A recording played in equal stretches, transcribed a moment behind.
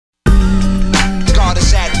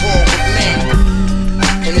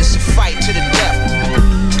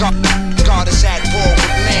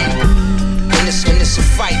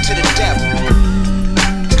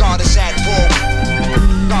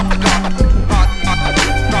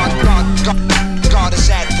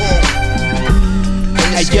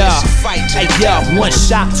Hey yo, one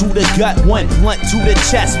shot to the gut, one blunt to the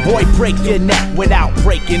chest. Boy, break your neck without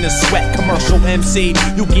breaking a sweat. Commercial MC,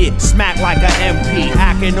 you get smacked like a MP.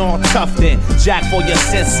 Acting all tough then, jack for your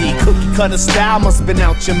sensei. Cookie cutter style must been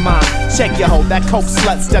out your mind. Check your hoe, that coke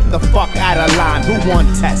slut step the fuck out of line. Who won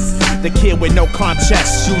test? The kid with no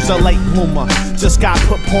conscience, shoes a late bloomer. Just got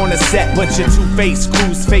put on a set, but your two-faced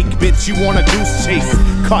crew's fake, bitch. You want a goose chase?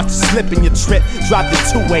 Caught you slipping your trip, dropped it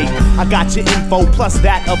 2-8. I got your info, plus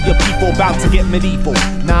that of your people about to get medieval.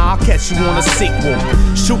 Nah, I'll catch you on a sequel.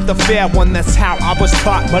 Shoot the fair one, that's how I was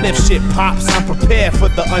taught. But if shit pops, I'm prepared for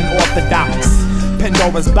the unorthodox.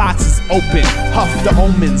 Pandora's box is open, huff the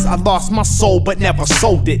omens. I lost my soul but never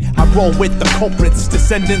sold it. I roll with the culprits,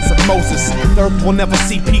 descendants of Moses. The earth will never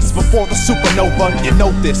see peace before the supernova, you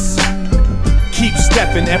know this. Keep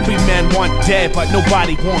stepping, every man want dead but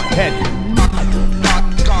nobody want head.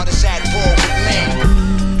 God is at war with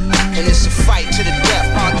man, and it's a fight to the death.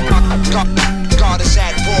 God is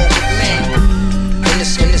at war with man, and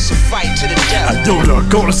it's a fight to the death. I do the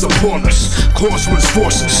goddess upon us, cause with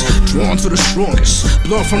forces, drawn to the strongest,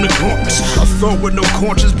 blood from the gauntlets. A thought with no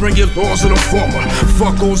conscience, bring your laws to the former.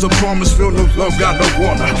 Fuck goes the promise, feel no love, got no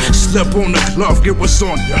honor. Slip on the glove, get what's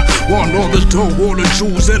on ya. Want all the dough, all the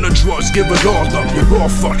jewels and the drugs, give it all up. You're all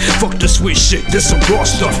fucked, fuck the sweet shit, this some raw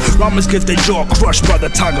stuff. Rhymes get their jaw crushed by the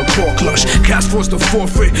tiger claw clutch. Cats force the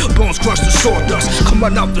forfeit, bones crush the sawdust.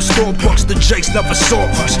 Coming out the store bucks, the jakes never saw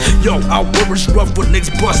us. Yo, our war is rough with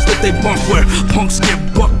niggas bust that they bunk where punks get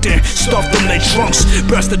bucked in, stuffed in they trunks.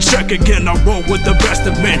 Best to check again, I roll with the best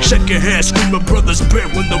of men. Check your hands, screaming brothers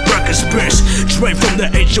bent when the record spins. Drain from the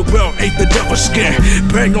HOL, ate the devil's skin.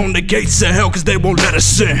 Bang on the gates of hell cause they won't let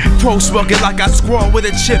us in. Pro smoking like I scroll with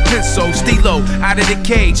a chip pencil. Stilo, out of the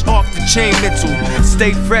cage, off the chain mental.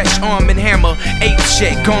 Stay fresh, arm and hammer, ape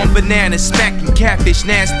shit, gone bananas. Smacking catfish,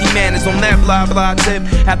 nasty manners on that blah blah tip.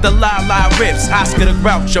 At the la rips, Oscar the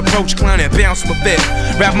Grouch, approach clown and bounce my fifth.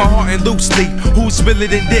 Wrap my heart in loose leaf, who's realer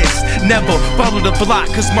than this? Never follow the block,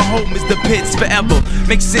 cause my home is the pits forever.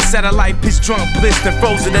 Make sense out of life, piss drunk, bliss and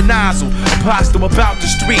frozen the nozzle. Apostle about the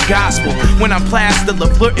street gospel. When I'm plaster,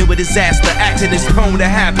 flirting with disaster, acting is prone to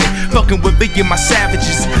happen. Fucking with big in my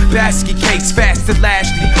savages. Basket case, fast and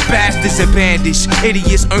lastly. Bastards and bandage.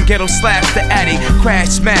 Idiots earn ghetto slaps the addict. Crash,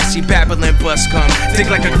 smash, Babylon bus come. Think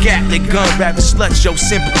like a Gatling gun, ravish sluts, yo,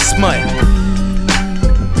 simple smut.